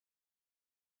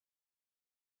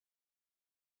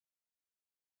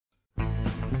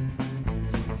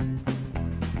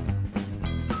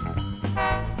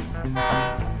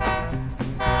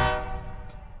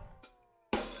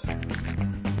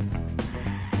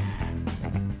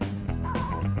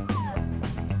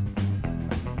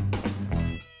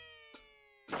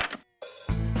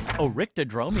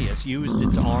Oryctodromeus used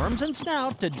its arms and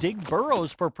snout to dig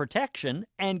burrows for protection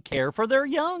and care for their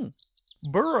young.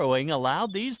 Burrowing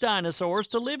allowed these dinosaurs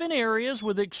to live in areas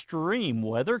with extreme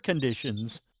weather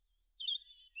conditions.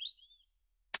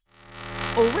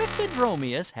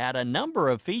 Oryctodromeus had a number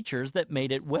of features that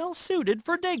made it well suited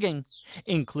for digging,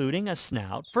 including a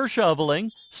snout for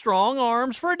shoveling, strong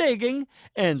arms for digging,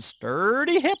 and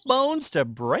sturdy hip bones to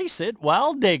brace it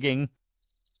while digging.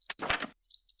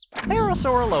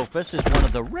 Parasaurolophus is one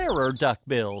of the rarer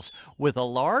duckbills, with a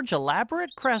large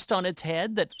elaborate crest on its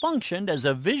head that functioned as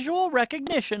a visual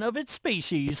recognition of its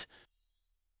species.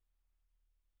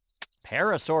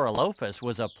 Parasaurolophus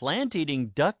was a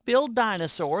plant-eating duck-billed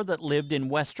dinosaur that lived in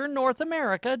western North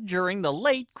America during the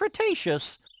late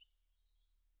Cretaceous.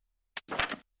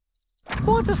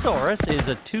 Quantosaurus is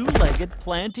a two-legged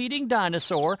plant-eating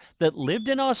dinosaur that lived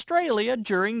in Australia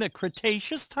during the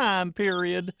Cretaceous time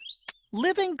period.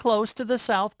 Living close to the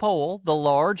South Pole, the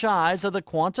large eyes of the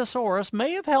Quantosaurus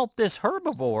may have helped this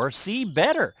herbivore see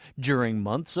better during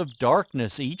months of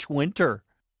darkness each winter.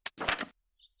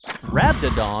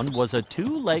 Rabdodon was a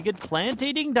two-legged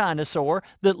plant-eating dinosaur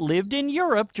that lived in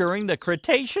Europe during the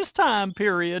Cretaceous time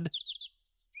period.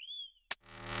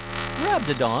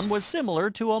 Rabdodon was similar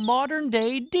to a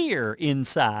modern-day deer in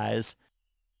size.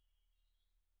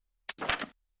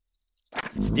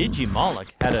 Stygimoloch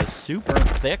had a super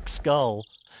thick skull.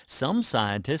 Some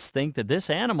scientists think that this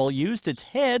animal used its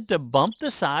head to bump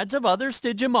the sides of other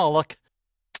Stygimoloch.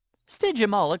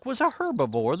 Stygimoloch was a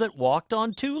herbivore that walked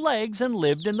on two legs and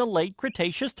lived in the late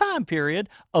Cretaceous time period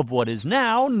of what is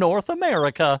now North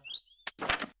America.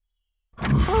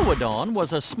 Troodon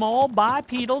was a small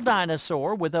bipedal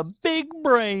dinosaur with a big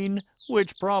brain,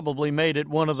 which probably made it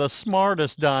one of the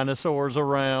smartest dinosaurs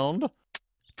around.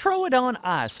 Troodon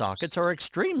eye sockets are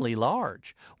extremely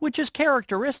large, which is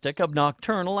characteristic of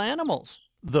nocturnal animals,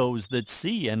 those that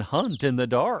see and hunt in the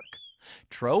dark.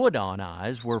 Troodon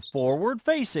eyes were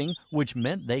forward-facing, which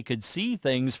meant they could see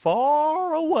things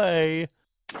far away.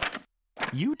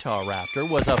 Utahraptor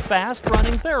was a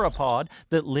fast-running theropod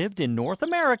that lived in North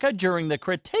America during the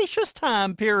Cretaceous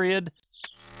time period.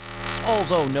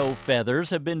 Although no feathers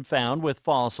have been found with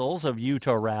fossils of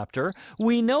Utahraptor,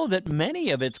 we know that many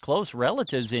of its close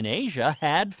relatives in Asia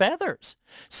had feathers.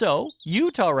 So,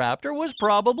 Utahraptor was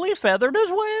probably feathered as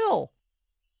well.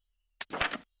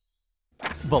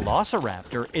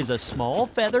 Velociraptor is a small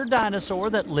feathered dinosaur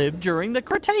that lived during the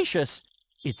Cretaceous.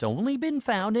 It's only been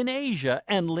found in Asia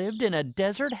and lived in a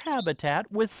desert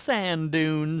habitat with sand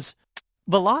dunes.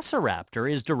 Velociraptor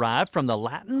is derived from the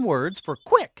Latin words for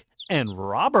quick and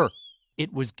robber.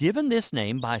 It was given this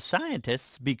name by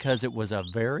scientists because it was a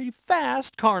very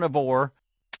fast carnivore.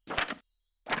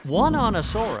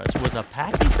 Oneonosaurus was a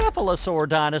pachycephalosaur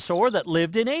dinosaur that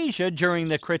lived in Asia during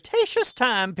the Cretaceous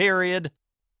time period.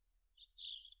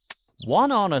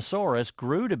 Oneonosaurus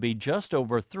grew to be just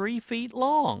over 3 feet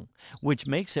long, which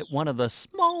makes it one of the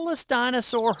smallest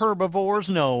dinosaur herbivores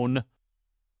known.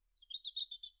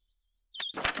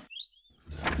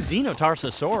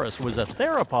 Xenotarsosaurus was a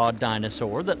theropod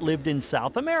dinosaur that lived in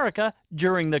South America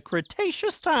during the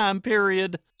Cretaceous time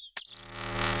period.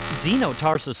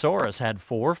 Xenotarsosaurus had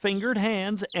 4-fingered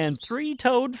hands and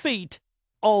 3-toed feet.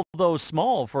 Although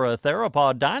small for a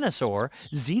theropod dinosaur,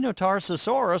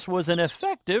 Xenotarsosaurus was an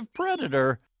effective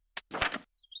predator.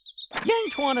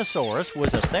 Yangchuanosaurus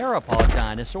was a theropod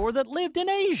dinosaur that lived in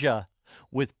Asia.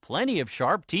 With plenty of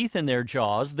sharp teeth in their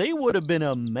jaws, they would have been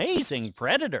amazing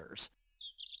predators.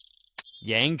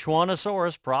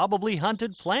 Yangchuanosaurus probably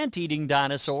hunted plant-eating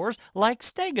dinosaurs like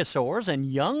stegosaurs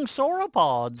and young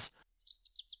sauropods.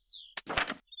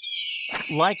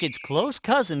 Like its close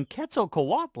cousin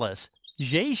Quetzalcoatlus,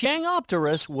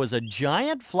 Zhejiangopterus was a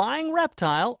giant flying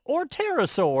reptile or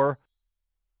pterosaur.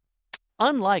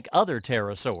 Unlike other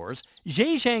pterosaurs,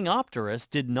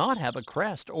 Zhejiangopterus did not have a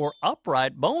crest or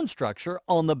upright bone structure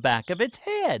on the back of its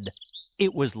head.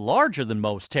 It was larger than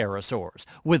most pterosaurs,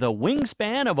 with a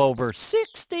wingspan of over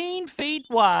 16 feet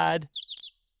wide.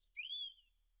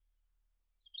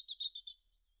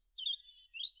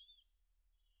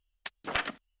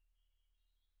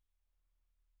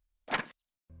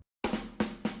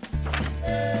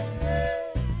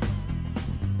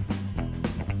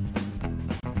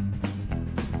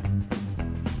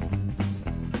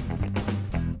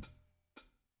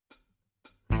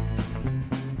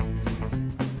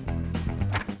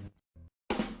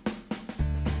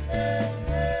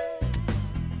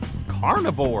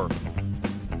 Carnivore,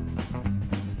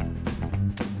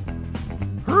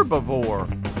 herbivore,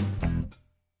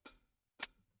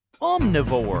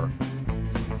 omnivore,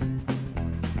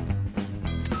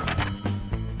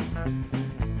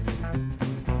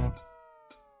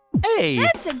 A.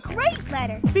 That's a great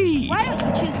letter. B. Why don't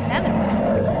you choose another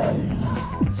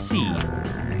one? C.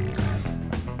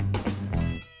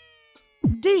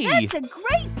 D. That's a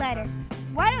great letter.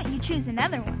 Why don't you choose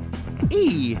another one?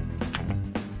 E.